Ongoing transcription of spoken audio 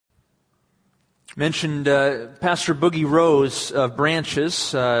Mentioned Pastor Boogie Rose of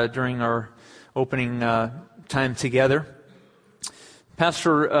Branches during our opening time together.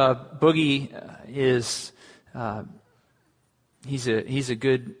 Pastor Boogie is he's a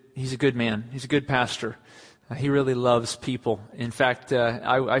good man. He's a good pastor. He really loves people. In fact,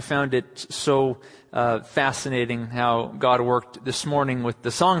 I found it so fascinating how God worked this morning with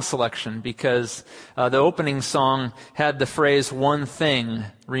the song selection, because the opening song had the phrase, "One thing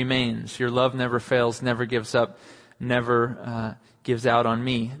remains. Your love never fails, never gives up, never gives out on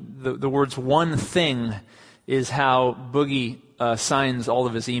me." The words "one thing" is how Boogie signs all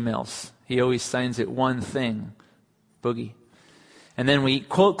of his emails. He always signs it "one thing, Boogie." And then we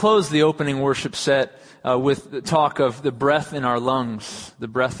close the opening worship set with the talk of the breath in our lungs, the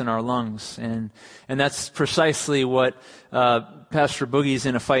breath in our lungs. And that's precisely what Pastor Boogie's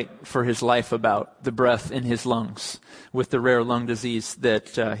in a fight for his life about, the breath in his lungs, with the rare lung disease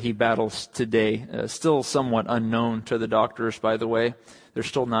that he battles today. Still somewhat unknown to the doctors, by the way. They're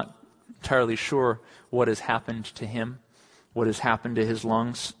still not entirely sure what has happened to him, what has happened to his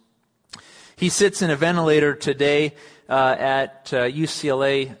lungs. He sits in a ventilator today at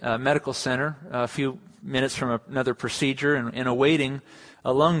UCLA Medical Center, a few minutes from another procedure, and awaiting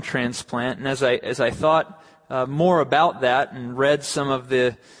a lung transplant. And as I thought more about that and read some of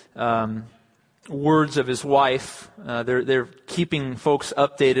the words of his wife, they're keeping folks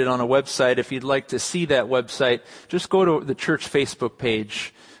updated on a website. If you'd like to see that website, just go to the church Facebook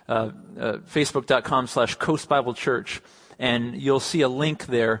page, facebook.com/Coast Bible Church. And you'll see a link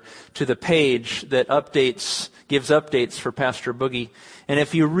there to the page that gives updates for Pastor Boogie. And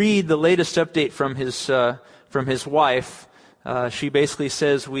if you read the latest update from his wife, she basically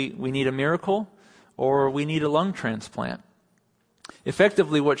says we need a miracle or we need a lung transplant.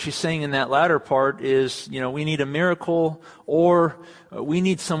 Effectively, what she's saying in that latter part is, we need a miracle or we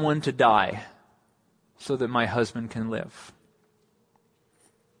need someone to die so that my husband can live.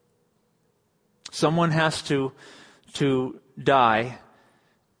 Someone has to die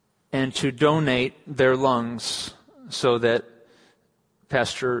and to donate their lungs so that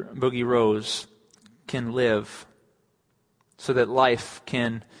Pastor Boogie Rose can live, so that life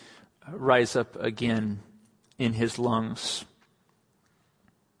can rise up again in his lungs.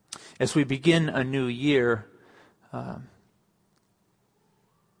 As we begin a new year,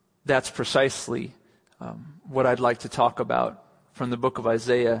 that's precisely what I'd like to talk about from the book of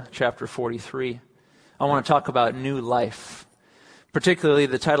Isaiah, chapter 43. I want to talk about new life. Particularly,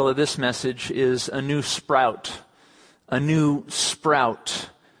 the title of this message is A New Sprout. A new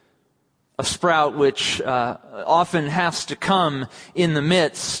sprout. A sprout which often has to come in the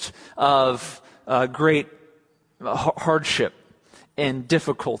midst of great hardship and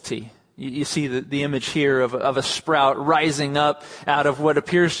difficulty. You see the image here of a sprout rising up out of what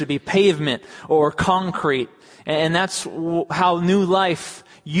appears to be pavement or concrete. And that's how new life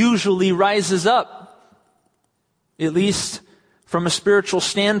usually rises up. At least from a spiritual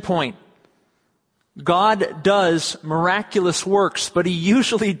standpoint. God does miraculous works, but He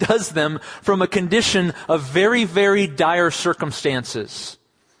usually does them from a condition of very, very dire circumstances.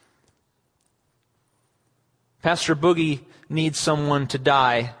 Pastor Boogie needs someone to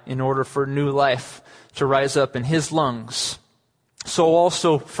die in order for new life to rise up in his lungs. So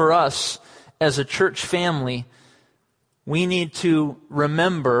also for us as a church family, we need to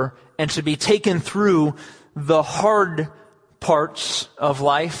remember and to be taken through the hard parts of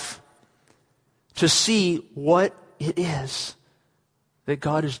life to see what it is that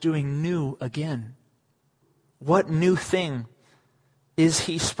God is doing new again. What new thing is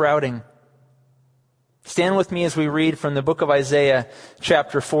He sprouting? Stand with me as we read from the book of Isaiah,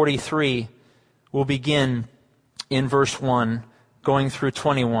 chapter 43. We'll begin in verse 1, going through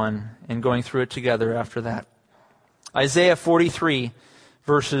 21, and going through it together after that. Isaiah 43,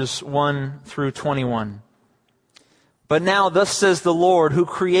 verses 1 through 21. But now thus says the Lord, who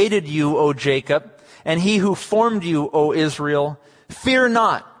created you, O Jacob, and He who formed you, O Israel, fear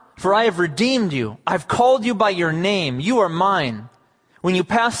not, for I have redeemed you. I've called you by your name. You are mine. When you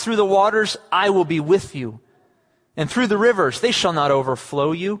pass through the waters, I will be with you. And through the rivers, they shall not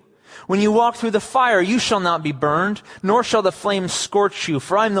overflow you. When you walk through the fire, you shall not be burned, nor shall the flames scorch you.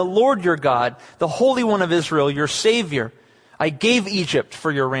 For I am the Lord your God, the Holy One of Israel, your Savior. I gave Egypt for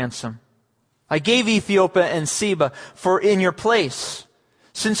your ransom. I gave Ethiopia and Seba for in your place.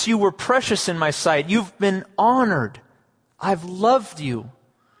 Since you were precious in my sight, you've been honored. I've loved you.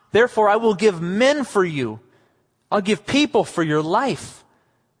 Therefore, I will give men for you. I'll give people for your life.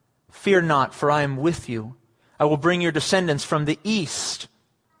 Fear not, for I am with you. I will bring your descendants from the east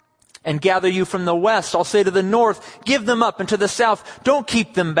and gather you from the west. I'll say to the north, give them up, and to the south, don't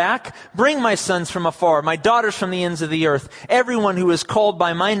keep them back. Bring my sons from afar, my daughters from the ends of the earth. Everyone who is called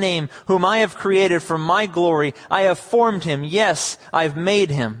by my name, whom I have created for my glory, I have formed him. Yes, I've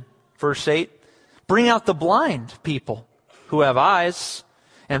made him. Verse 8, bring out the blind people who have eyes,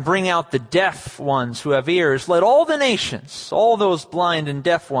 and bring out the deaf ones who have ears. Let all the nations, all those blind and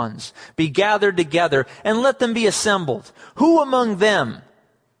deaf ones, be gathered together, and let them be assembled. Who among them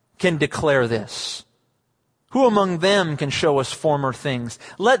can declare this? Who among them can show us former things?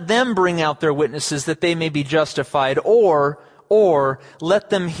 Let them bring out their witnesses that they may be justified, or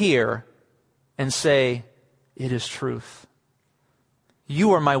let them hear and say, it is truth.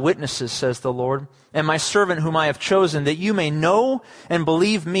 You are my witnesses, says the Lord, and my servant whom I have chosen, that you may know and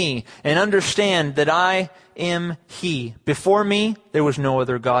believe me and understand that I am He. Before me there was no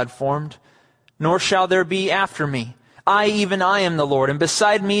other God formed, nor shall there be after me. Even I am the Lord, and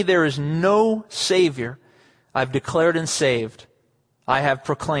beside me there is no Savior. I've declared and saved. I have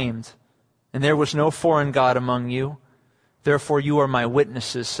proclaimed, and there was no foreign God among you. Therefore you are my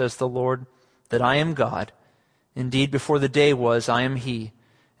witnesses, says the Lord, that I am God. Indeed, before the day was, I am He,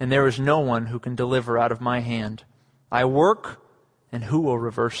 and there is no one who can deliver out of my hand. I work, and who will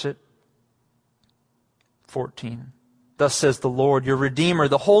reverse it? 14. Thus says the Lord, your Redeemer,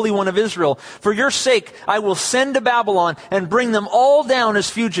 the Holy One of Israel. For your sake I will send to Babylon and bring them all down as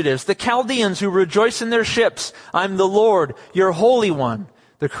fugitives, the Chaldeans who rejoice in their ships. I'm the Lord, your Holy One,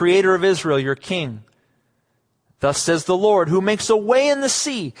 the Creator of Israel, your King. Thus says the Lord, who makes a way in the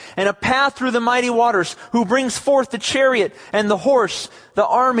sea and a path through the mighty waters, who brings forth the chariot and the horse, the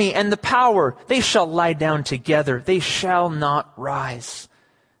army and the power. They shall lie down together. They shall not rise.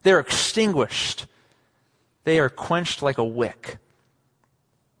 They're extinguished. They are quenched like a wick.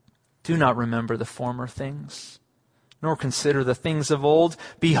 Do not remember the former things, nor consider the things of old.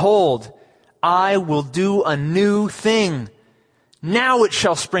 Behold, I will do a new thing. Now it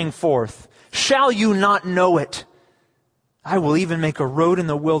shall spring forth. Shall you not know it? I will even make a road in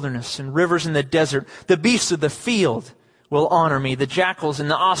the wilderness and rivers in the desert. The beasts of the field will honor me, the jackals and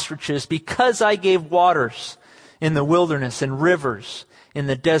the ostriches, because I gave waters in the wilderness and rivers in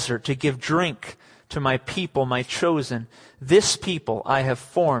the desert to give drink to my people, my chosen. This people I have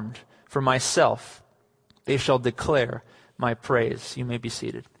formed for myself. They shall declare my praise. You may be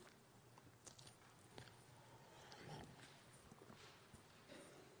seated.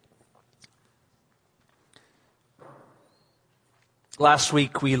 Last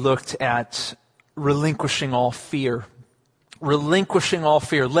week we looked at relinquishing all fear. Relinquishing all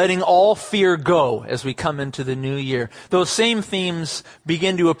fear, letting all fear go as we come into the new year. Those same themes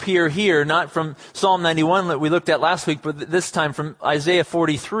begin to appear here, not from Psalm 91 that we looked at last week, but this time from Isaiah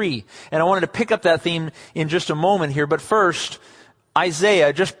 43. And I wanted to pick up that theme in just a moment here. But first,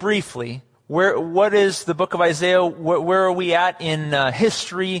 Isaiah, just briefly, what is the book of Isaiah? Where are we at in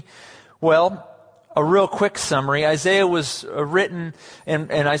history? Well, a real quick summary. Isaiah was written,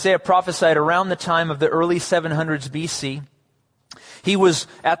 and Isaiah prophesied around the time of the early 700s BC. He was,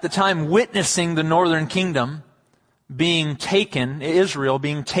 at the time, witnessing the northern kingdom being taken, Israel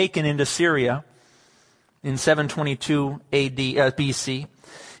being taken into Syria in 722 BC.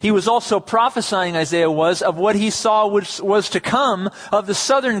 He was also prophesying, Isaiah was, of what he saw was to come of the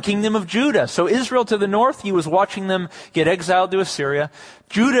southern kingdom of Judah. So Israel to the north, he was watching them get exiled to Assyria.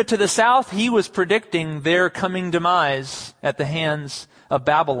 Judah to the south, he was predicting their coming demise at the hands of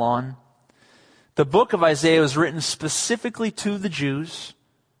Babylon. The book of Isaiah was written specifically to the Jews,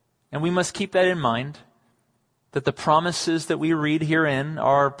 and we must keep that in mind, that the promises that we read herein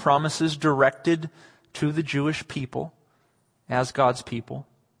are promises directed to the Jewish people as God's people.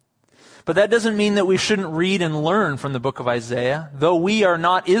 But that doesn't mean that we shouldn't read and learn from the book of Isaiah. Though we are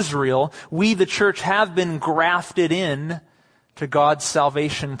not Israel, we, the church, have been grafted in to God's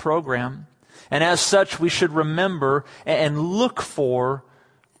salvation program. And as such, we should remember and look for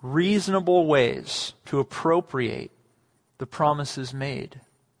reasonable ways to appropriate the promises made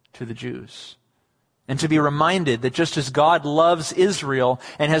to the Jews. And to be reminded that just as God loves Israel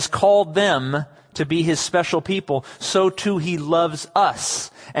and has called them to be His special people, so too He loves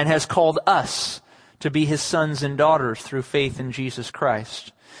us and has called us to be His sons and daughters through faith in Jesus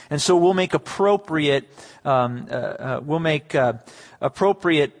Christ. And so we'll make appropriate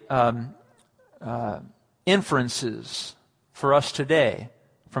inferences for us today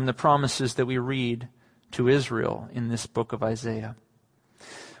from the promises that we read to Israel in this book of Isaiah.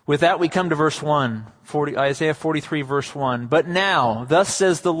 With that, we come to verse 1, Isaiah 43, verse 1. But now, thus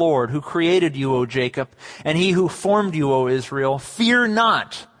says the Lord, who created you, O Jacob, and He who formed you, O Israel, fear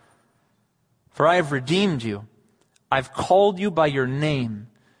not, for I have redeemed you. I've called you by your name.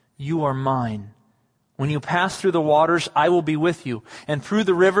 you are mine. When you pass through the waters, I will be with you. And through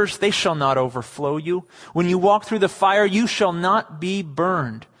the rivers, they shall not overflow you. When you walk through the fire, you shall not be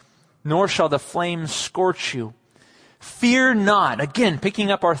burned, nor shall the flames scorch you. Fear not. Again, picking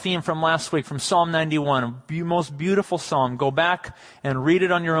up our theme from last week, from Psalm 91, a most beautiful psalm. Go back and read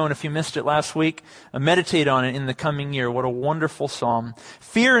it on your own if you missed it last week. Meditate on it in the coming year. What a wonderful psalm.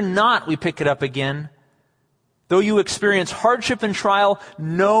 Fear not, we pick it up again. Though you experience hardship and trial,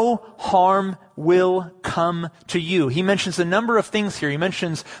 no harm will come to you. He mentions a number of things here. He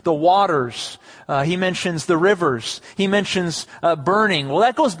mentions the waters. He mentions the rivers. He mentions burning. Well,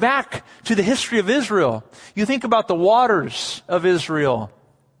 that goes back to the history of Israel. You think about the waters of Israel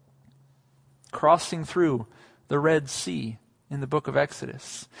crossing through the Red Sea in the book of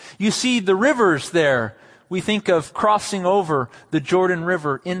Exodus. You see the rivers there. We think of crossing over the Jordan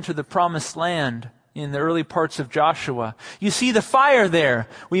River into the Promised Land in the early parts of Joshua. You see the fire there.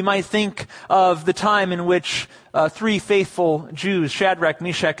 We might think of the time in which 3 faithful Jews, Shadrach,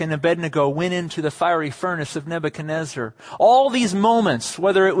 Meshach, and Abednego, went into the fiery furnace of Nebuchadnezzar. All these moments,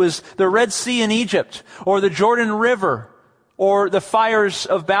 whether it was the Red Sea in Egypt, or the Jordan River, or the fires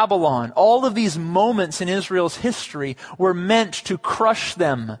of Babylon, all of these moments in Israel's history were meant to crush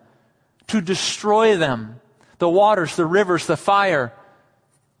them, to destroy them. The waters, the rivers, the fire.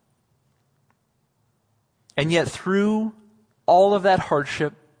 And yet through all of that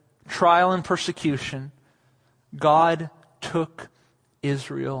hardship, trial and persecution, God took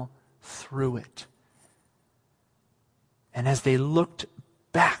Israel through it. And as they looked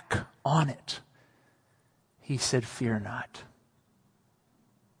back on it, He said, fear not.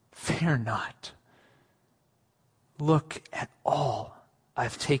 Fear not. Look at all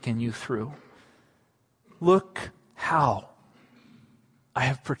I've taken you through. Look how I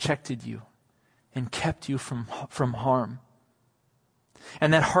have protected you and kept you from harm.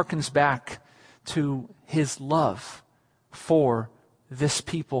 And that harkens back to His love for this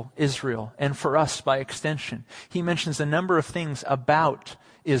people, Israel, and for us by extension. He mentions a number of things about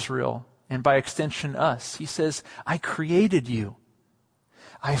Israel, and by extension us. He says, I created you.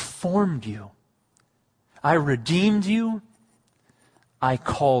 I formed you. I redeemed you. I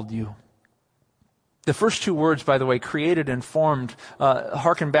called you. The first 2 words, by the way, created and formed,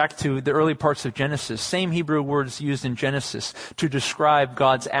 harken back to the early parts of Genesis. Same Hebrew words used in Genesis to describe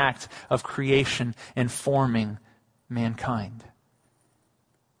God's act of creation and forming mankind.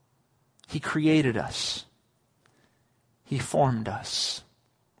 He created us. He formed us.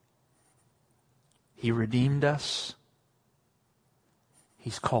 He redeemed us.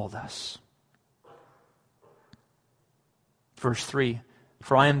 He's called us. Verse 3,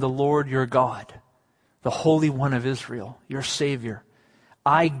 for I am the Lord your God, the Holy One of Israel, your Savior.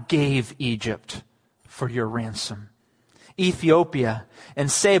 I gave Egypt for your ransom, Ethiopia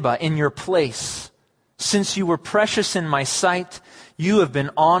and Seba in your place. Since you were precious in my sight, you have been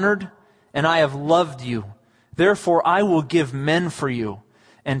honored, and I have loved you. Therefore I will give men for you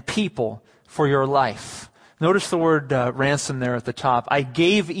and people for your life. Notice the word ransom there at the top. I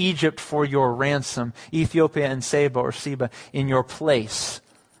gave Egypt for your ransom, Ethiopia and Seba in your place.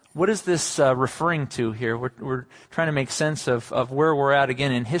 What is this referring to here? We're trying to make sense of where we're at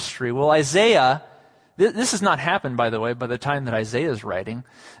again in history. Well, Isaiah, this has not happened, by the way, by the time that Isaiah is writing.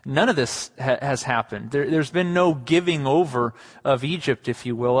 None of this has happened. There's been no giving over of Egypt, if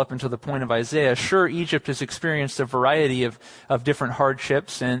you will, up until the point of Isaiah. Sure, Egypt has experienced a variety of different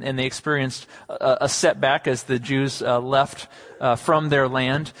hardships, and they experienced a setback as the Jews left from their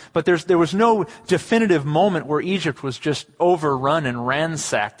land. But there was no definitive moment where Egypt was just overrun and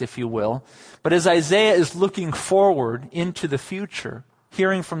ransacked, if you will. But as Isaiah is looking forward into the future,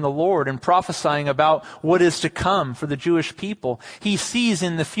 hearing from the Lord and prophesying about what is to come for the Jewish people, he sees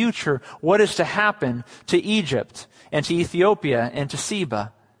in the future what is to happen to Egypt and to Ethiopia and to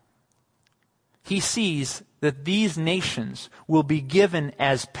Seba. He sees that these nations will be given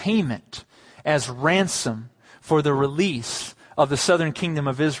as payment, as ransom for the release of the southern kingdom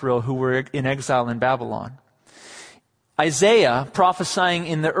of Israel who were in exile in Babylon. Isaiah, prophesying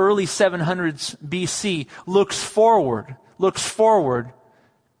in the early 700s BC, looks forward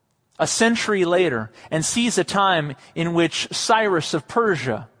a century later and sees a time in which Cyrus of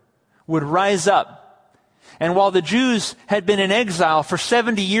Persia would rise up. And while the Jews had been in exile for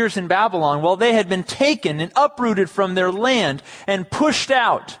 70 years in Babylon, while they had been taken and uprooted from their land and pushed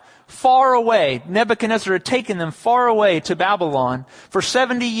out far away, Nebuchadnezzar had taken them far away to Babylon for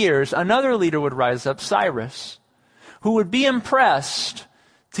 70 years, another leader would rise up, Cyrus, who would be impressed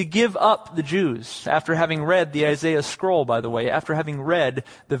to give up the Jews after having read the Isaiah scroll, by the way, after having read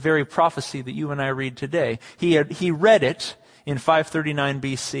the very prophecy that you and I read today. He read it in 539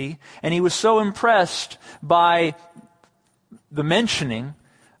 BC, and he was so impressed by the mentioning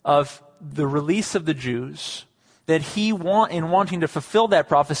of the release of the Jews that he, in wanting to fulfill that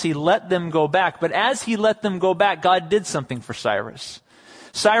prophecy, let them go back. But as he let them go back, God did something for Cyrus.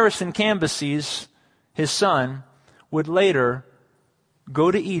 Cyrus and Cambyses, his son, would later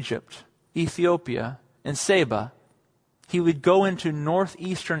go to Egypt, Ethiopia, and Seba. He would go into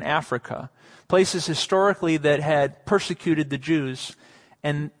northeastern Africa, places historically that had persecuted the Jews,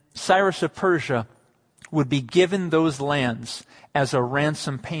 and Cyrus of Persia would be given those lands as a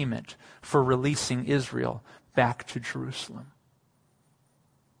ransom payment for releasing Israel back to Jerusalem.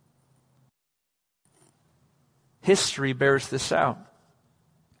 History bears this out.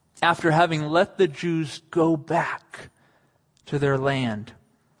 After having let the Jews go back to their land,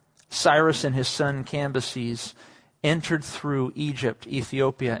 Cyrus and his son Cambyses entered through Egypt,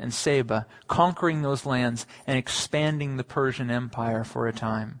 Ethiopia, and Seba, conquering those lands and expanding the Persian Empire for a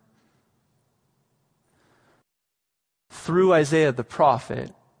time. Through Isaiah the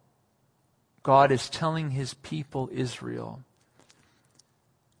prophet, God is telling his people Israel,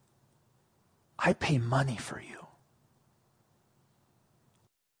 I pay money for you.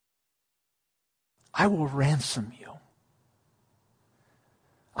 I will ransom you.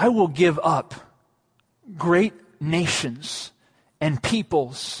 I will give up great nations and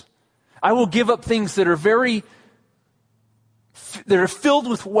peoples. I will give up things that are filled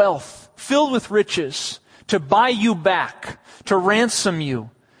with wealth, filled with riches, to buy you back, to ransom you.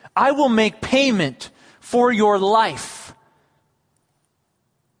 I will make payment for your life.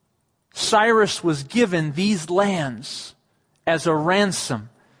 Cyrus was given these lands as a ransom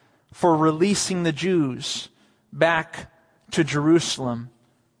for releasing the Jews back to Jerusalem.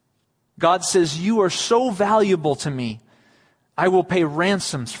 God says, you are so valuable to me, I will pay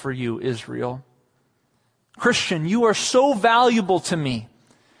ransoms for you, Israel. Christian, you are so valuable to me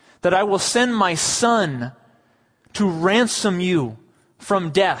that I will send my son to ransom you from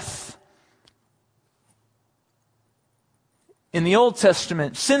death. In the Old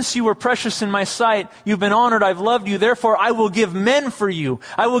Testament, since you were precious in my sight, you've been honored, I've loved you, therefore I will give men for you.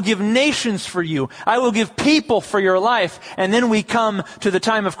 I will give nations for you. I will give people for your life. And then we come to the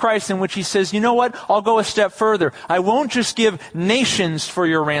time of Christ in which he says, you know what? I'll go a step further. I won't just give nations for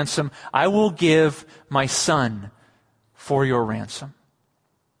your ransom. I will give my son for your ransom.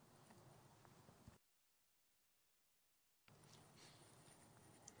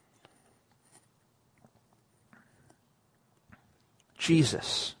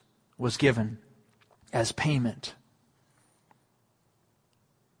 Jesus was given as payment.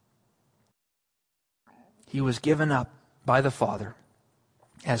 He was given up by the Father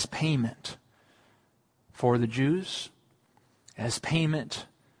as payment for the Jews, as payment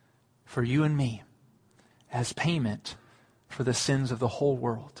for you and me, as payment for the sins of the whole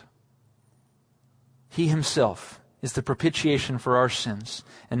world. He himself is the propitiation for our sins,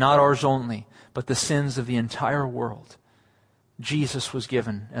 and not ours only, but the sins of the entire world. Jesus was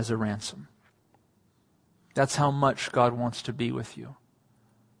given as a ransom. That's how much God wants to be with you.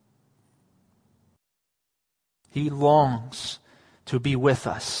 He longs to be with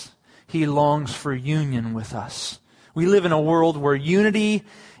us. He longs for union with us. We live in a world where unity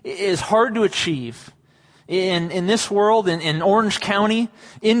is hard to achieve. In this world, in Orange County,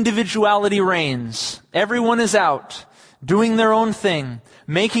 individuality reigns. Everyone is out, doing their own thing,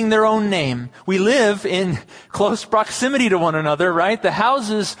 making their own name. We live in close proximity to one another, right? The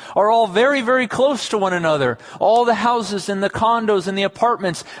houses are all very, very close to one another. All the houses and the condos and the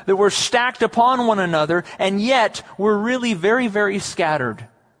apartments that were stacked upon one another, and yet we're really very, very scattered.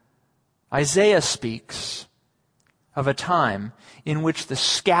 Isaiah speaks of a time in which the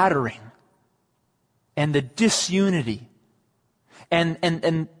scattering and the disunity and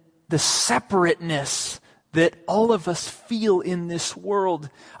the separateness that all of us feel in this world,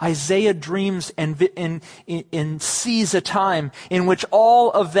 Isaiah dreams and sees a time in which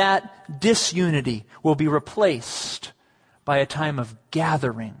all of that disunity will be replaced by a time of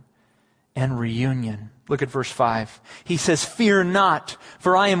gathering and reunion. Look at verse 5. He says, "Fear not,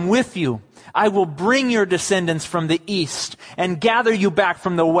 for I am with you. I will bring your descendants from the east and gather you back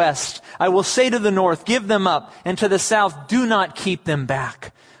from the west. I will say to the north, give them up, and to the south, do not keep them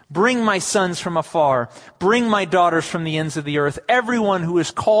back. Bring my sons from afar. Bring my daughters from the ends of the earth. Everyone who is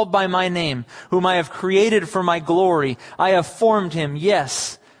called by my name, whom I have created for my glory. I have formed him.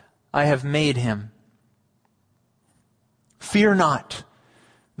 Yes, I have made him. Fear not.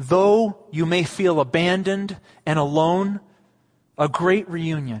 Though you may feel abandoned and alone, a great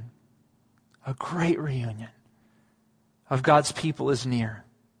reunion of God's people is near.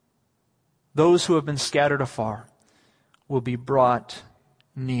 Those who have been scattered afar will be brought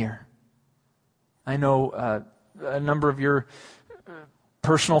near. I know a number of your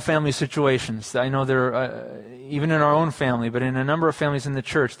personal family situations. I know there are, even in our own family, but in a number of families in the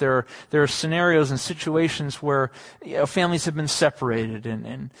church, there are scenarios and situations where families have been separated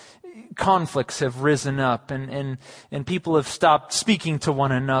and conflicts have risen up and people have stopped speaking to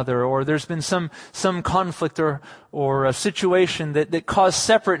one another, or there's been some conflict or a situation that caused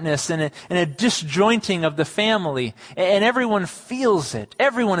separateness and a disjointing of the family. And everyone feels it.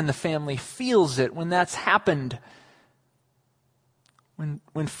 Everyone in the family feels it when that's happened.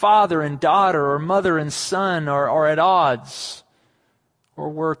 When father and daughter or mother and son are at odds, or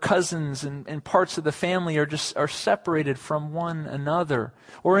where cousins and parts of the family are separated from one another,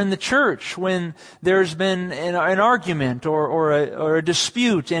 or in the church when there's been an argument or a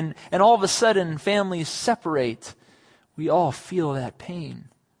dispute and all of a sudden families separate, we all feel that pain.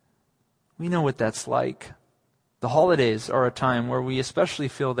 We know what that's like. The holidays are a time where we especially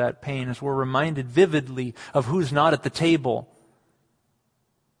feel that pain as we're reminded vividly of who's not at the table.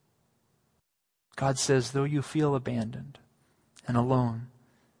 God says, though you feel abandoned and alone,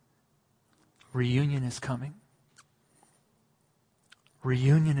 reunion is coming.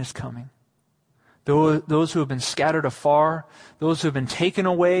 Reunion is coming. Those who have been scattered afar, those who have been taken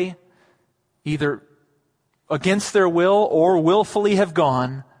away, either against their will or willfully have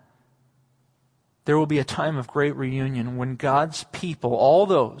gone, there will be a time of great reunion when God's people, all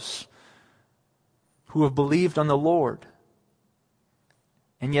those who have believed on the Lord,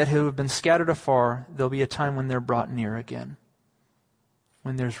 and yet who have been scattered afar, there'll be a time when they're brought near again,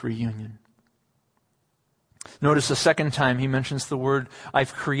 when there's reunion. Notice the second time he mentions the word,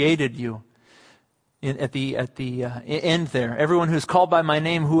 I've created you. At the end there. Everyone who's called by my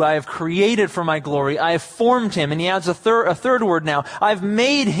name, who I have created for my glory, I have formed him. And he adds a third word now. I've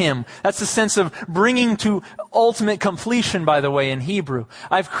made him. That's the sense of bringing to ultimate completion, by the way, in Hebrew.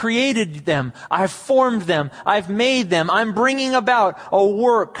 I've created them. I've formed them. I've made them. I'm bringing about a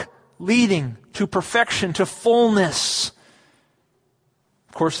work leading to perfection, to fullness.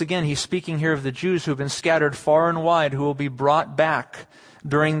 Of course, again, he's speaking here of the Jews who have been scattered far and wide, who will be brought back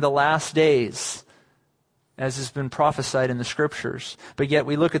during the last days, as has been prophesied in the Scriptures. But yet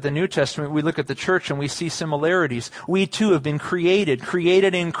we look at the New Testament, we look at the church, and we see similarities. We too have been created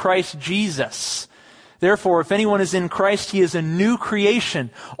in Christ Jesus. Therefore, if anyone is in Christ, he is a new creation.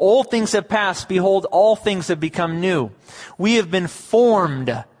 Old things have passed. Behold, all things have become new. We have been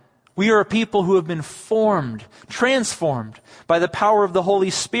formed. We are a people who have been formed, transformed by the power of the Holy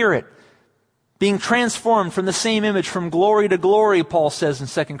Spirit. Being transformed from the same image, from glory to glory, Paul says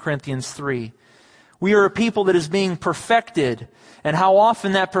in 2 Corinthians 3. We are a people that is being perfected. And how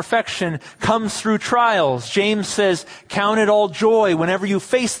often that perfection comes through trials. James says, count it all joy whenever you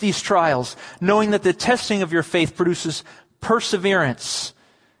face these trials, knowing that the testing of your faith produces perseverance.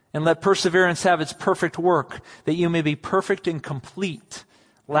 And let perseverance have its perfect work, that you may be perfect and complete,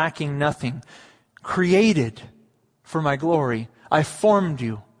 lacking nothing. Created for my glory. I formed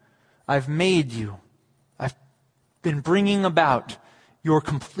you. I've made you. I've been bringing about your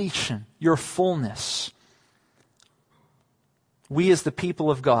completion, your fullness. We as the people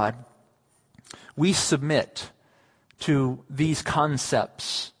of God, we submit to these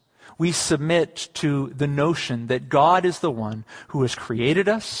concepts. We submit to the notion that God is the one who has created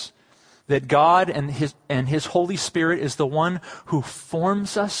us, that God and His Holy Spirit is the one who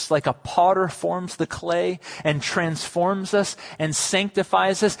forms us like a potter forms the clay and transforms us and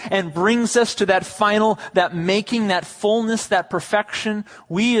sanctifies us and brings us to that final, that making, that fullness, that perfection.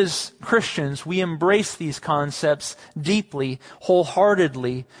 We as Christians, we embrace these concepts deeply,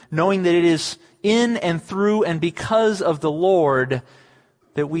 wholeheartedly, knowing that it is in and through and because of the Lord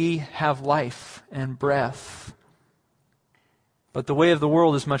that we have life and breath. But the way of the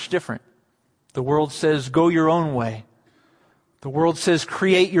world is much different. The world says, go your own way. The world says,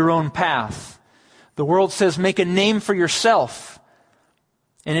 create your own path. The world says, make a name for yourself.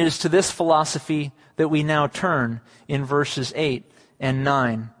 And it is to this philosophy that we now turn in verses 8 and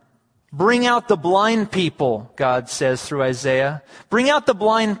 9. Bring out the blind people, God says through Isaiah. Bring out the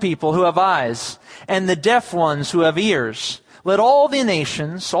blind people who have eyes, and the deaf ones who have ears. Let all the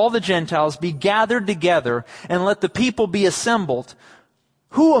nations, all the Gentiles, be gathered together, and let the people be assembled.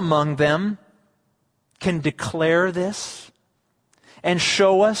 Who among them can declare this and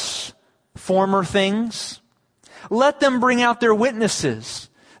show us former things? Let them bring out their witnesses,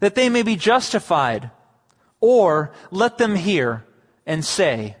 that they may be justified. Or let them hear and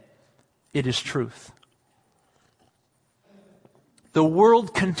say, it is truth. The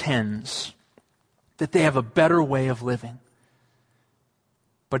world contends that they have a better way of living.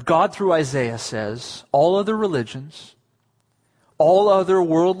 But God through Isaiah says, all other religions, all other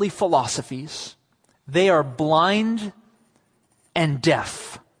worldly philosophies, they are blind and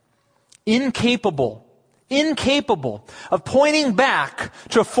deaf, incapable of pointing back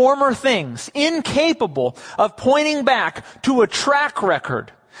to former things, incapable of pointing back to a track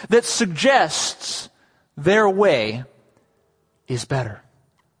record that suggests their way is better.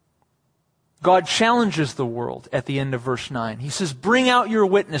 God challenges the world at the end of verse 9. He says, bring out your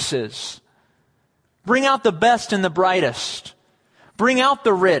witnesses. Bring out the best and the brightest. Bring out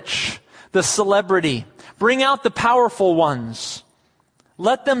the rich, the celebrity. Bring out the powerful ones.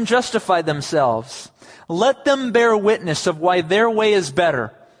 Let them justify themselves. Let them bear witness of why their way is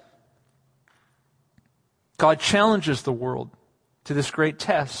better. God challenges the world to this great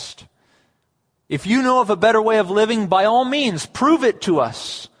test. If you know of a better way of living, by all means, prove it to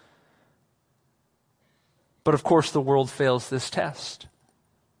us. But of course, the world fails this test.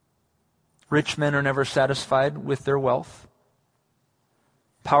 Rich men are never satisfied with their wealth.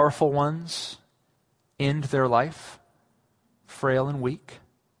 Powerful ones end their life frail and weak.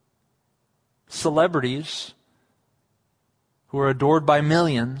 Celebrities who are adored by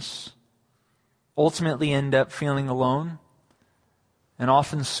millions ultimately end up feeling alone and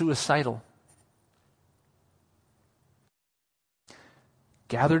often suicidal.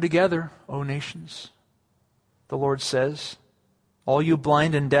 Gather together, O nations, the Lord says. All you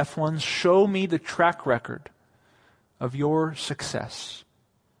blind and deaf ones, show me the track record of your success.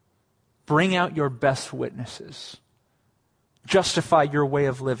 Bring out your best witnesses. Justify your way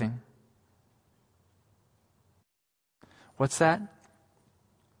of living. What's that?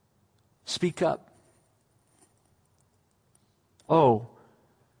 Speak up. Oh,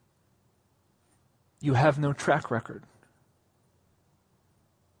 you have no track record.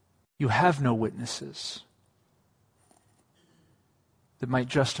 You have no witnesses that might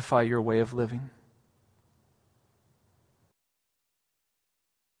justify your way of living.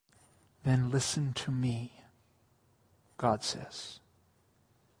 Then listen to me, God says.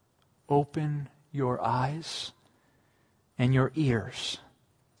 Open your eyes and your ears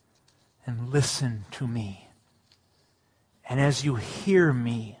and listen to me. And as you hear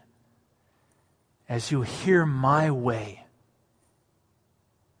me, as you hear my way,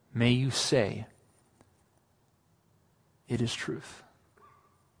 may you say, it is truth.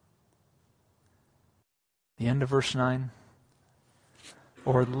 The end of verse 9.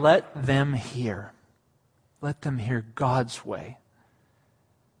 Or let them hear. Let them hear God's way.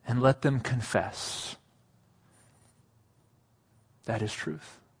 And let them confess. That is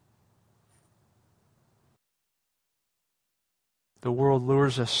truth. The world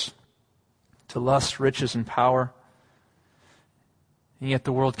lures us to lust, riches, and power. And yet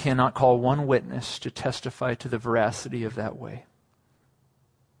the world cannot call one witness to testify to the veracity of that way.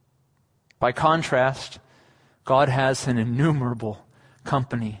 By contrast, God has an innumerable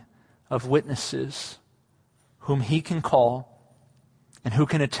company of witnesses whom He can call and who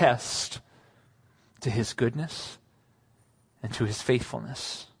can attest to His goodness and to His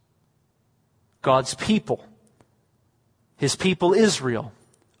faithfulness. God's people, His people Israel,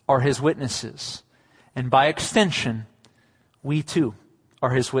 are His witnesses. And by extension, we too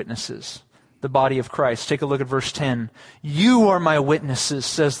are His witnesses, the body of Christ. Take a look at verse 10. You are my witnesses,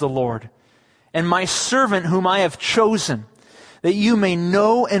 says the Lord, and my servant whom I have chosen, that you may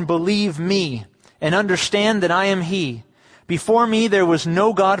know and believe me, and understand that I am He. Before me there was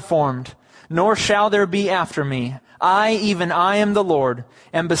no God formed, nor shall there be after me. I, even I, am the Lord,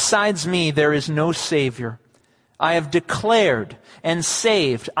 and besides me there is no Savior. I have declared and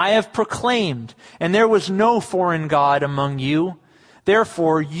saved, I have proclaimed, and there was no foreign God among you.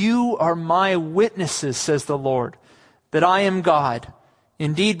 Therefore you are my witnesses, says the Lord, that I am God.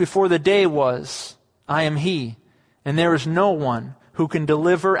 Indeed, before the day was, I am He, and there is no one who can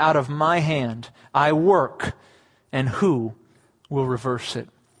deliver out of my hand. I work, and who will reverse it?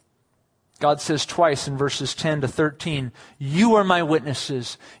 God says twice in verses 10 to 13, you are my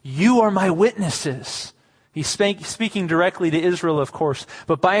witnesses. You are my witnesses. He's speaking directly to Israel, of course,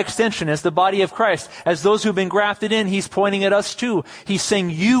 but by extension, as the body of Christ, as those who've been grafted in, He's pointing at us too. He's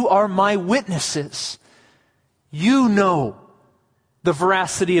saying, you are my witnesses. You know the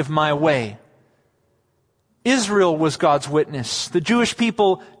veracity of my way. Israel was God's witness. The Jewish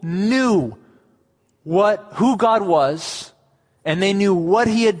people knew who God was, and they knew what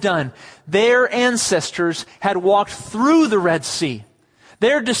He had done. Their ancestors had walked through the Red Sea.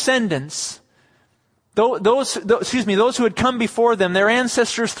 Their descendants, those who had come before them, their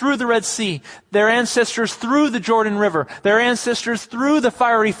ancestors through the Red Sea, their ancestors through the Jordan River, their ancestors through the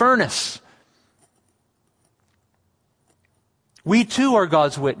fiery furnace. We too are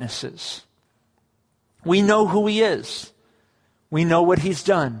God's witnesses. We know who He is. We know what He's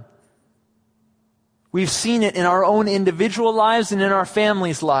done. We've seen it in our own individual lives and in our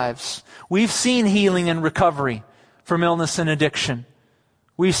families' lives. We've seen healing and recovery from illness and addiction.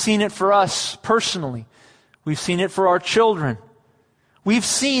 We've seen it for us personally. We've seen it for our children. We've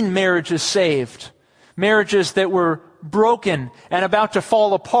seen marriages saved. Marriages that were broken and about to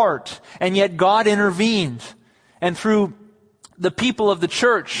fall apart, and yet God intervened. And through the people of the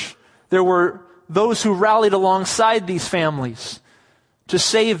church, there were those who rallied alongside these families to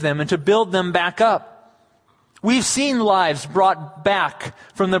save them and to build them back up. We've seen lives brought back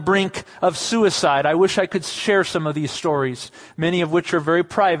from the brink of suicide. I wish I could share some of these stories, many of which are very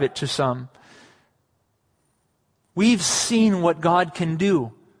private to some. We've seen what God can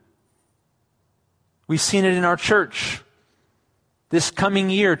do. We've seen it in our church. This coming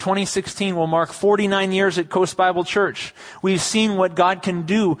year, 2016, will mark 49 years at Coast Bible Church. We've seen what God can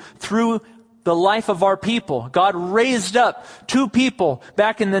do through the life of our people. God raised up two people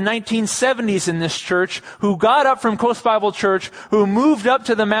back in the 1970s in this church who got up from Coast Bible Church, who moved up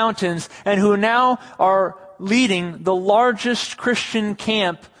to the mountains, and who now are leading the largest Christian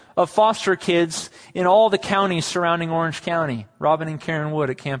camp of foster kids in all the counties surrounding Orange County. Robin and Karen Wood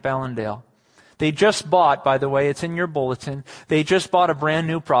at Camp Allendale. They just bought, by the way, it's in your bulletin, they just bought a brand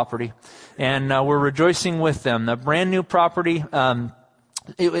new property. And we're rejoicing with them. The brand new property,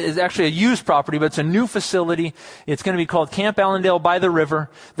 it is actually a used property, but it's a new facility. It's going to be called Camp Allendale by the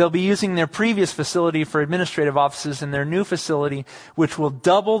River. They'll be using their previous facility for administrative offices in their new facility, which will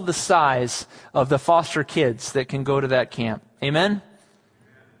double the size of the foster kids that can go to that camp. Amen?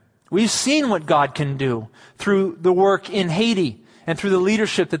 We've seen what God can do through the work in Haiti and through the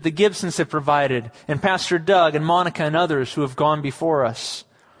leadership that the Gibsons have provided, and Pastor Doug and Monica and others who have gone before us.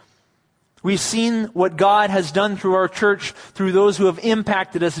 We've seen what God has done through our church, through those who have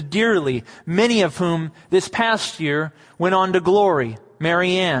impacted us dearly, many of whom this past year went on to glory.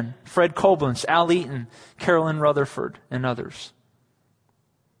 Mary Ann, Fred Koblenz, Al Eaton, Carolyn Rutherford, and others.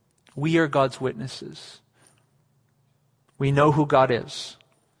 We are God's witnesses. We know who God is.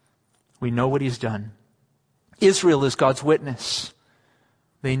 We know what He's done. Israel is God's witness.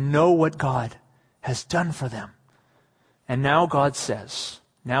 They know what God has done for them. And now God says,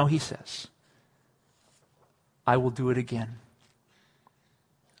 now He says, I will do it again.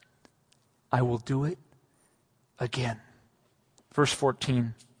 I will do it again. Verse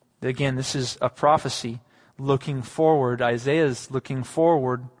 14. Again, this is a prophecy looking forward. Isaiah's looking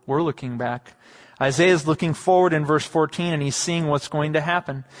forward. We're looking back. Isaiah's looking forward in verse 14, and he's seeing what's going to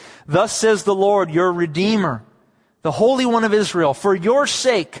happen. Thus says the Lord, your Redeemer, the Holy One of Israel, for your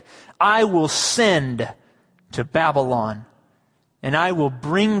sake I will send to Babylon, and I will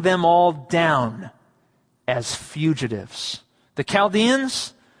bring them all down as fugitives. The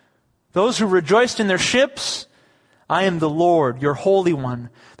Chaldeans, those who rejoiced in their ships, I am the Lord, your Holy One,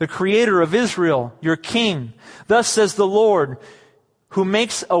 the Creator of Israel, your King. Thus says the Lord, who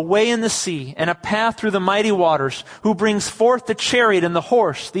makes a way in the sea and a path through the mighty waters, who brings forth the chariot and the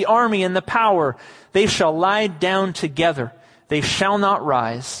horse, the army and the power. They shall lie down together. They shall not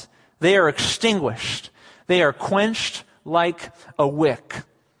rise. They are extinguished. They are quenched like a wick.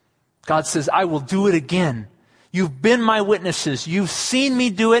 God says, I will do it again. You've been my witnesses. You've seen me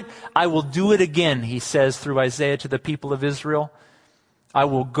do it. I will do it again, He says through Isaiah to the people of Israel. I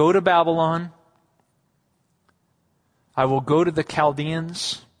will go to Babylon. I will go to the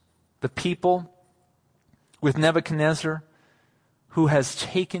Chaldeans, the people with Nebuchadnezzar, who has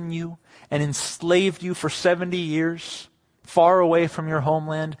taken you and enslaved you for 70 years, far away from your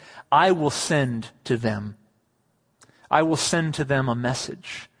homeland. I will send to them. I will send to them a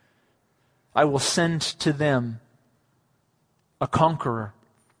message. I will send to them a conqueror.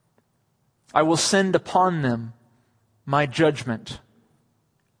 I will send upon them my judgment.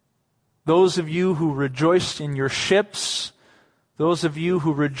 Those of you who rejoiced in your ships, those of you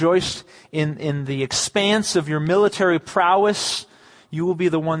who rejoiced in the expanse of your military prowess, you will be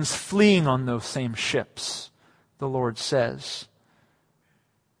the ones fleeing on those same ships, the Lord says.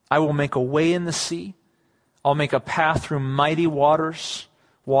 I will make a way in the sea. I'll make a path through mighty waters.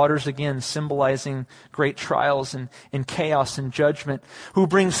 Waters, again, symbolizing great trials and chaos and judgment. Who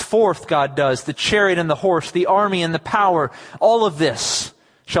brings forth, God does, the chariot and the horse, the army and the power. All of this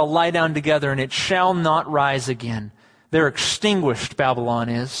shall lie down together, and it shall not rise again. They're extinguished, Babylon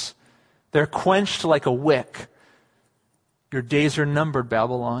is. They're quenched like a wick. Your days are numbered,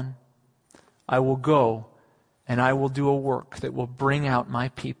 Babylon. I will go, and I will do a work that will bring out my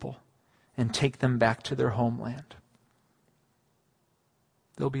people and take them back to their homeland.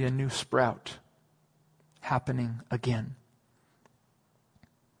 There'll be a new sprout happening again.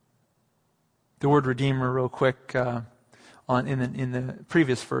 The word Redeemer, real quick, in the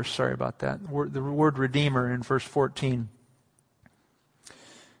previous verse. Sorry about that. The word Redeemer in verse 14.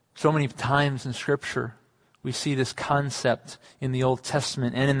 So many times in Scripture, we see this concept in the Old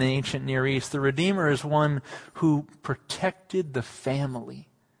Testament and in the ancient Near East. The Redeemer is one who protected the family.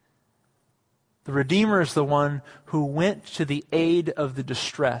 The Redeemer is the one who went to the aid of the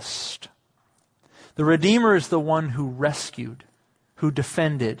distressed. The Redeemer is the one who rescued, who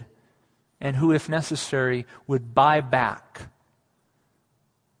defended, and who, if necessary, would buy back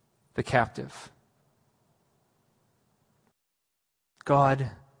the captive.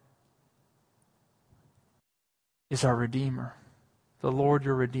 God is our Redeemer, the Lord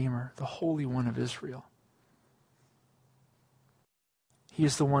your Redeemer, the Holy One of Israel. He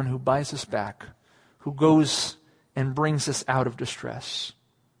is the one who buys us back, who goes and brings us out of distress.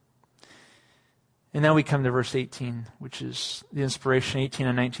 And now we come to verse 18, which is the inspiration, 18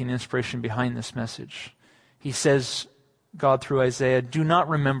 and 19, inspiration behind this message. He says, God through Isaiah, do not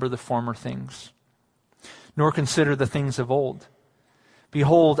remember the former things, nor consider the things of old.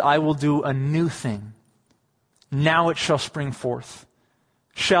 Behold, I will do a new thing. Now it shall spring forth.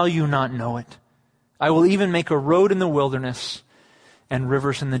 Shall you not know it? I will even make a road in the wilderness and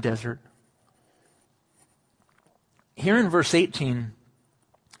rivers in the desert. Here in verse 18,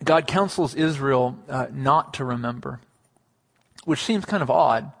 God counsels Israel not to remember, which seems kind of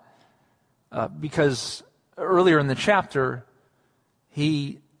odd because earlier in the chapter,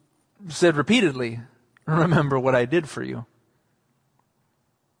 he said repeatedly, remember what I did for you.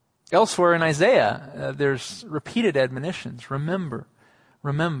 Elsewhere in Isaiah, there's repeated admonitions. Remember,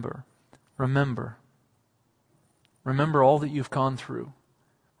 remember, remember. Remember all that you've gone through.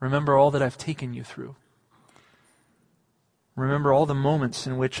 Remember all that I've taken you through. Remember all the moments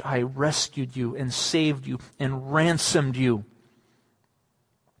in which I rescued you and saved you and ransomed you.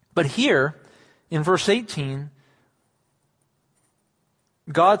 But here, in verse 18,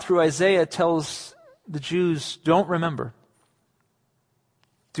 God through Isaiah tells the Jews, don't remember.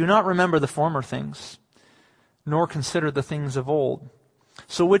 Do not remember the former things, nor consider the things of old.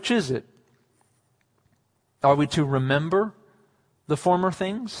 So which is it? Are we to remember the former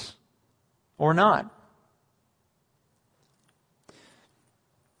things or not?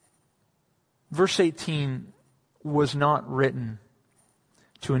 Verse 18 was not written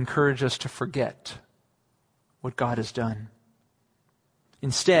to encourage us to forget what God has done.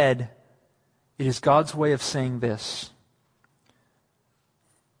 Instead, it is God's way of saying this.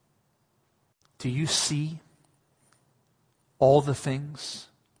 Do you see all the things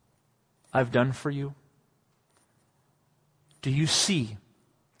I've done for you? Do you see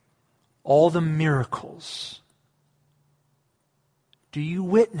all the miracles? Do you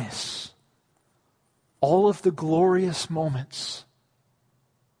witness all of the glorious moments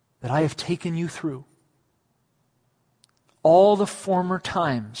that I have taken you through? All the former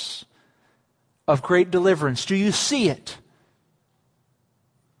times of great deliverance. Do you see it?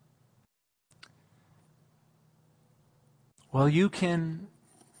 Well, you can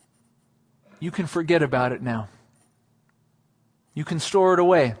forget about it now. You can store it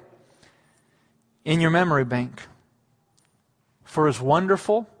away in your memory bank. For as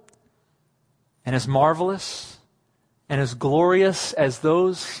wonderful and as marvelous and as glorious as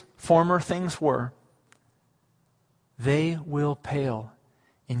those former things were, they will pale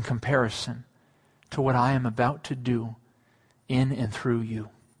in comparison to what I am about to do in and through you.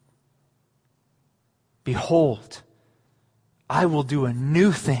 Behold, I will do a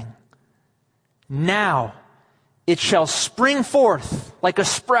new thing. Now it shall spring forth like a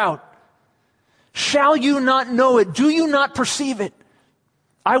sprout. Shall you not know it? Do you not perceive it?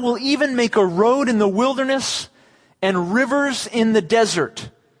 I will even make a road in the wilderness and rivers in the desert.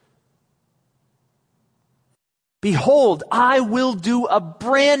 Behold, I will do a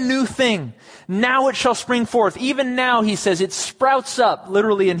brand new thing. Now it shall spring forth. Even now, he says, it sprouts up,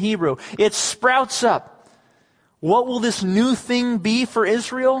 literally in Hebrew. It sprouts up. What will this new thing be for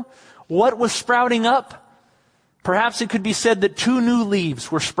Israel? What was sprouting up? Perhaps it could be said that 2 new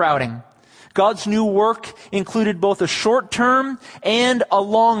leaves were sprouting. God's new work included both a short-term and a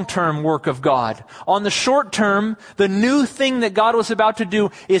long-term work of God. On the short term, the new thing that God was about to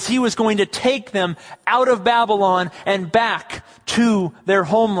do is He was going to take them out of Babylon and back to their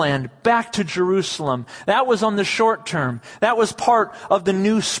homeland, back to Jerusalem. That was on the short term. That was part of the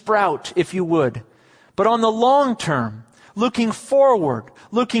new sprout, if you would. But on the long term, looking forward,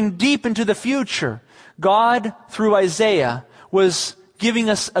 looking deep into the future, God, through Isaiah, was giving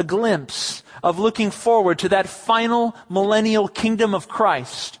us a glimpse of looking forward to that final millennial kingdom of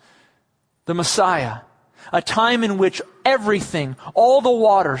Christ, the Messiah. A time in which everything, all the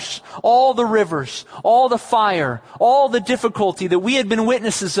waters, all the rivers, all the fire, all the difficulty that we had been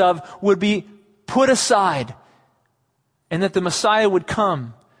witnesses of would be put aside, and that the Messiah would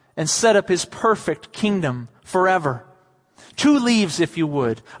come and set up His perfect kingdom forever. Two leaves, if you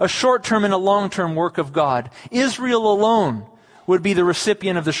would, a short-term and a long-term work of God. Israel alone would be the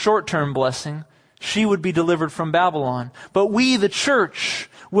recipient of the short-term blessing. She would be delivered from Babylon. But we, the church,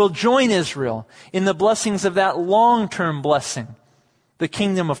 will join Israel in the blessings of that long-term blessing, the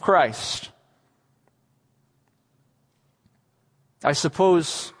kingdom of Christ. I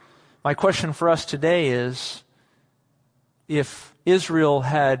suppose my question for us today is, if Israel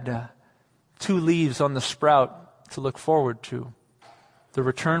had two leaves on the sprout to look forward to, the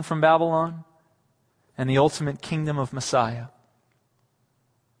return from Babylon and the ultimate kingdom of Messiah,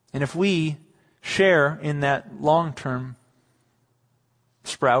 and if we share in that long-term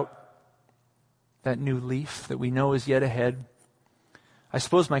sprout, that new leaf that we know is yet ahead, I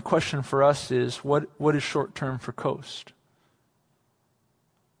suppose my question for us is, what is short-term for Coast?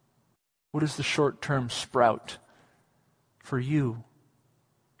 What is the short-term sprout for you,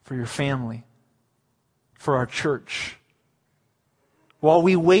 for your family, for our church? While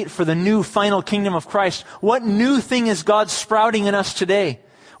we wait for the new final kingdom of Christ, what new thing is God sprouting in us today?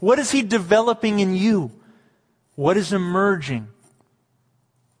 What is He developing in you? What is emerging?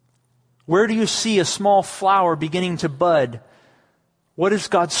 Where do you see a small flower beginning to bud? What is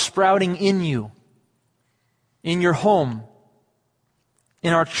God sprouting in you? In your home?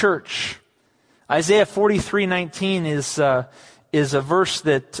 In our church? Isaiah 43:19 is a verse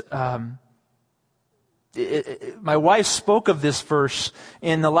that my wife spoke of this verse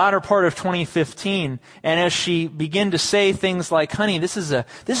in the latter part of 2015, and as she began to say things like, honey, this is a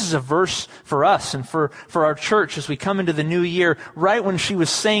verse for us and for our church as we come into the new year. Right when she was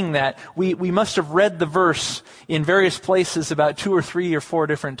saying that, we must have read the verse in various places about 2 or 3 or 4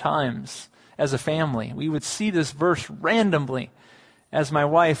 different times as a family. We would see this verse randomly, as my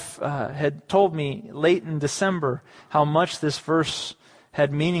wife had told me late in December how much this verse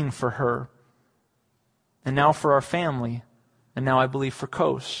had meaning for her. And now for our family, and now I believe for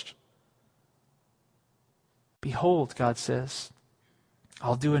Coast. Behold, God says,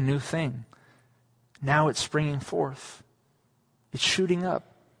 I'll do a new thing. Now it's springing forth. It's shooting up.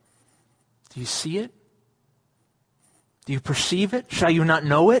 Do you see it? Do you perceive it? Shall you not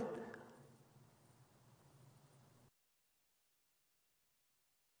know it?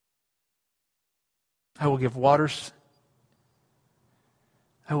 I will give waters.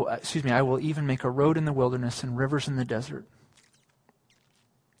 I will even make a road in the wilderness and rivers in the desert.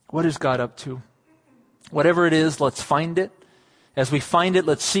 What is God up to? Whatever it is, let's find it. As we find it,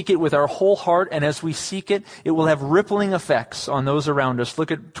 let's seek it with our whole heart. And as we seek it, it will have rippling effects on those around us.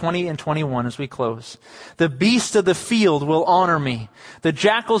 Look at 20 and 21 as we close. The beasts of the field will honor me, the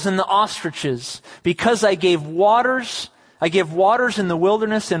jackals and the ostriches, because I give waters in the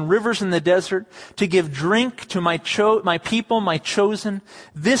wilderness and rivers in the desert to give drink to my people, my chosen.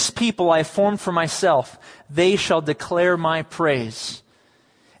 This people I have formed for myself. They shall declare my praise.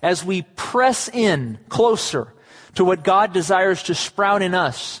 As we press in closer to what God desires to sprout in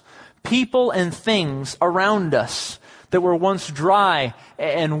us, people and things around us that were once dry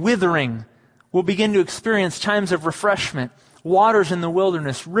and withering will begin to experience times of refreshment. Waters in the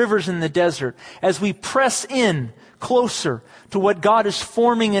wilderness, rivers in the desert. As we press in closer to what God is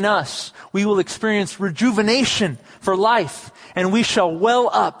forming in us, we will experience rejuvenation for life, and we shall well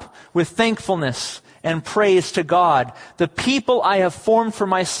up with thankfulness and praise to God. The people I have formed for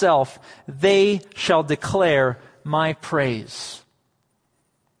myself, they shall declare my praise.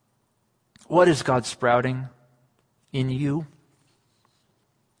 What is God sprouting in you?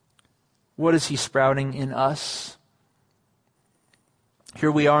 What is He sprouting in us?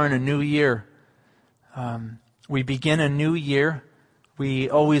 Here we are in a new year. We begin a new year. We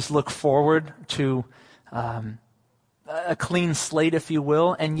always look forward to a clean slate, if you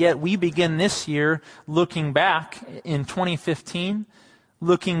will. And yet we begin this year looking back in 2015,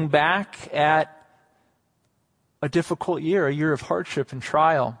 looking back at a difficult year, a year of hardship and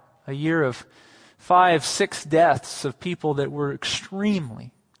trial, a year of 5, 6 deaths of people that were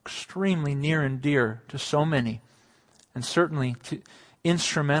extremely, extremely near and dear to so many, and certainly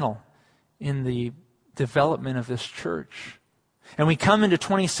instrumental in the development of this church. And we come into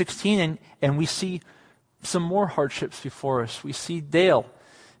 2016 and we see some more hardships before us. We see Dale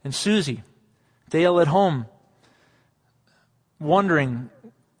and Susie. Dale at home, wondering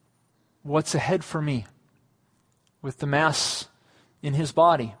what's ahead for me, with the mass in his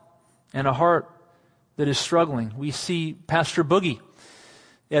body and a heart that is struggling. We see Pastor Boogie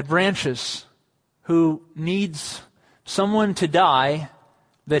at Branches, who needs someone to die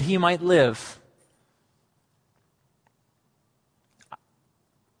that he might live.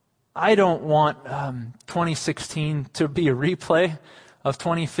 I don't want 2016 to be a replay of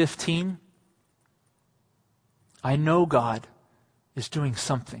 2015. I know God is doing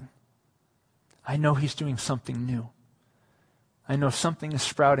something. I know He's doing something new. I know something is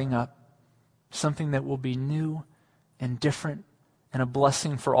sprouting up, something that will be new and different and a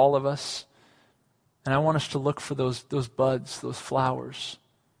blessing for all of us. And I want us to look for those buds, those flowers.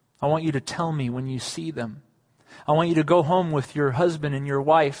 I want you to tell me when you see them. I want you to go home with your husband and your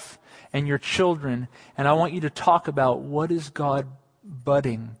wife and your children, and I want you to talk about what is God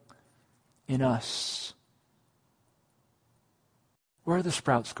budding in us. Where are the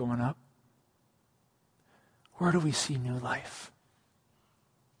sprouts going up? Where do we see new life?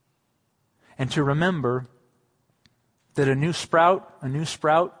 And to remember that a new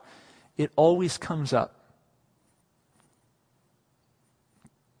sprout, it always comes up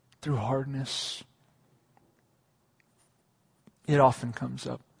through hardness. It often comes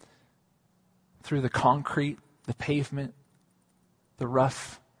up through the concrete, the pavement, the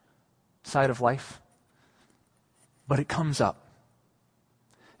rough side of life. But it comes up.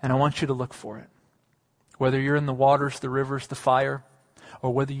 And I want you to look for it. Whether you're in the waters, the rivers, the fire,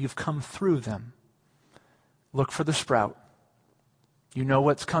 or whether you've come through them, look for the sprout. You know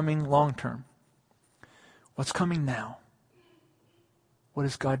what's coming long term. What's coming now? What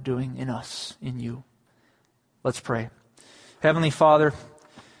is God doing in us, in you? Let's pray. Heavenly Father,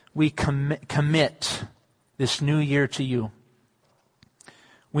 we commit this new year to you.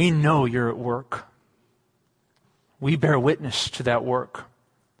 We know you're at work. We bear witness to that work.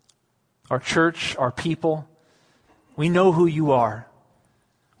 Our church, our people, we know who you are.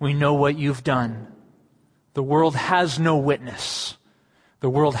 We know what you've done. The world has no witness. The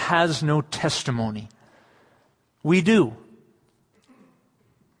world has no testimony. We do.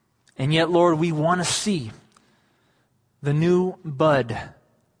 And yet, Lord, we want to see the new bud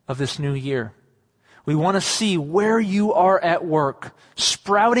of this new year. We want to see where you are at work,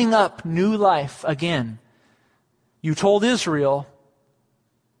 sprouting up new life again. You told Israel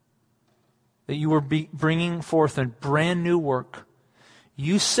that you were bringing forth a brand new work.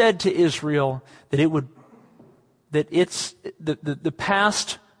 You said to Israel that the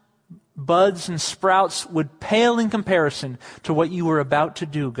past buds and sprouts would pale in comparison to what you were about to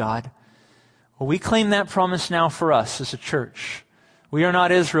do, God. Well, we claim that promise now for us as a church. We are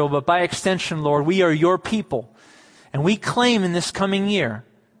not Israel, but by extension, Lord, we are your people. And we claim in this coming year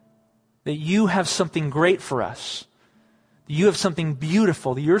that you have something great for us. That you have something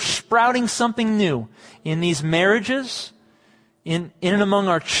beautiful. That you're sprouting something new in these marriages, in and among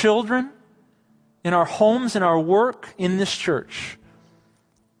our children, in our homes, in our work, in this church.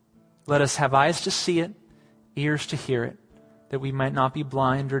 Let us have eyes to see it, ears to hear it, that we might not be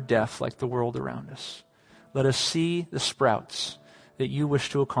blind or deaf like the world around us. Let us see the sprouts that you wish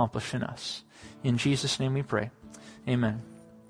to accomplish in us. In Jesus' name we pray. Amen.